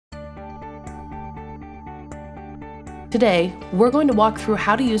Today, we're going to walk through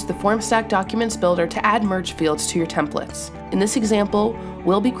how to use the Formstack Documents Builder to add merge fields to your templates. In this example,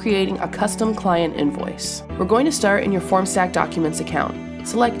 we'll be creating a custom client invoice. We're going to start in your Formstack Documents account.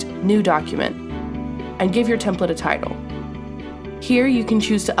 Select New Document, and give your template a title. Here you can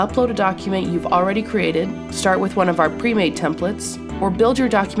choose to upload a document you've already created, start with one of our pre-made templates, or build your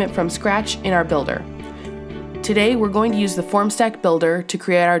document from scratch in our builder. Today, we're going to use the Formstack Builder to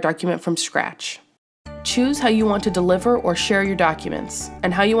create our document from scratch. Choose how you want to deliver or share your documents,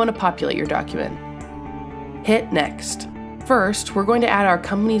 and how you want to populate your document. Hit Next. First, we're going to add our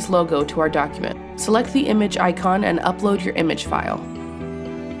company's logo to our document. Select the image icon and upload your image file.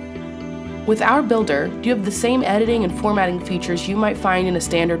 With our builder, you have the same editing and formatting features you might find in a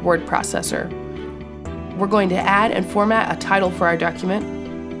standard word processor. We're going to add and format a title for our document,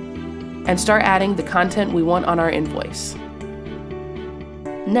 and start adding the content we want on our invoice.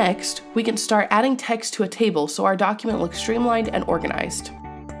 Next, we can start adding text to a table so our document looks streamlined and organized.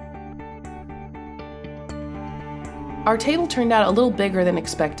 Our table turned out a little bigger than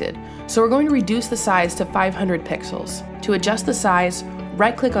expected, so we're going to reduce the size to 500 pixels. To adjust the size,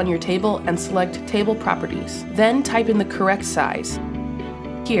 right-click on your table and select Table Properties. Then type in the correct size.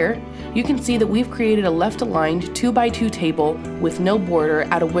 Here, you can see that we've created a left-aligned 2x2 table with no border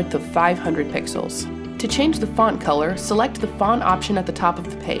at a width of 500 pixels. To change the font color, select the font option at the top of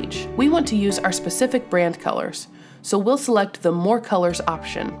the page. We want to use our specific brand colors, so we'll select the More Colors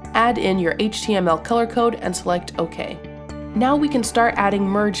option. Add in your HTML color code and select OK. Now we can start adding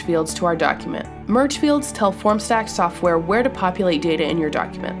merge fields to our document. Merge fields tell Formstack software where to populate data in your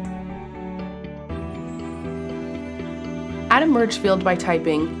document. Add a merge field by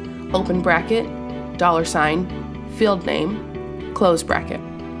typing open bracket, $, field name, close bracket.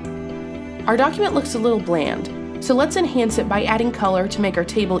 Our document looks a little bland, so let's enhance it by adding color to make our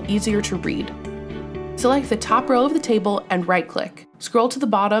table easier to read. Select the top row of the table and right-click. Scroll to the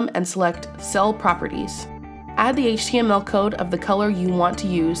bottom and select Cell Properties. Add the HTML code of the color you want to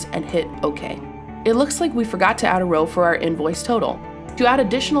use and hit OK. It looks like we forgot to add a row for our invoice total. To add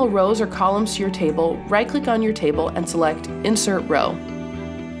additional rows or columns to your table, right-click on your table and select Insert Row.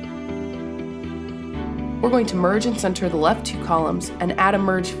 We're going to merge and center the left two columns and add a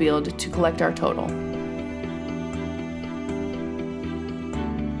merge field to collect our total.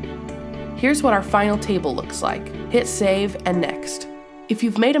 Here's what our final table looks like. Hit Save and Next. If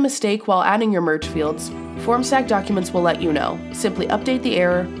you've made a mistake while adding your merge fields, Formstack Documents will let you know. Simply update the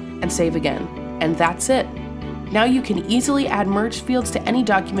error and save again. And that's it. Now you can easily add merge fields to any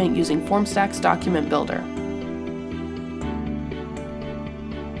document using Formstack's Document Builder.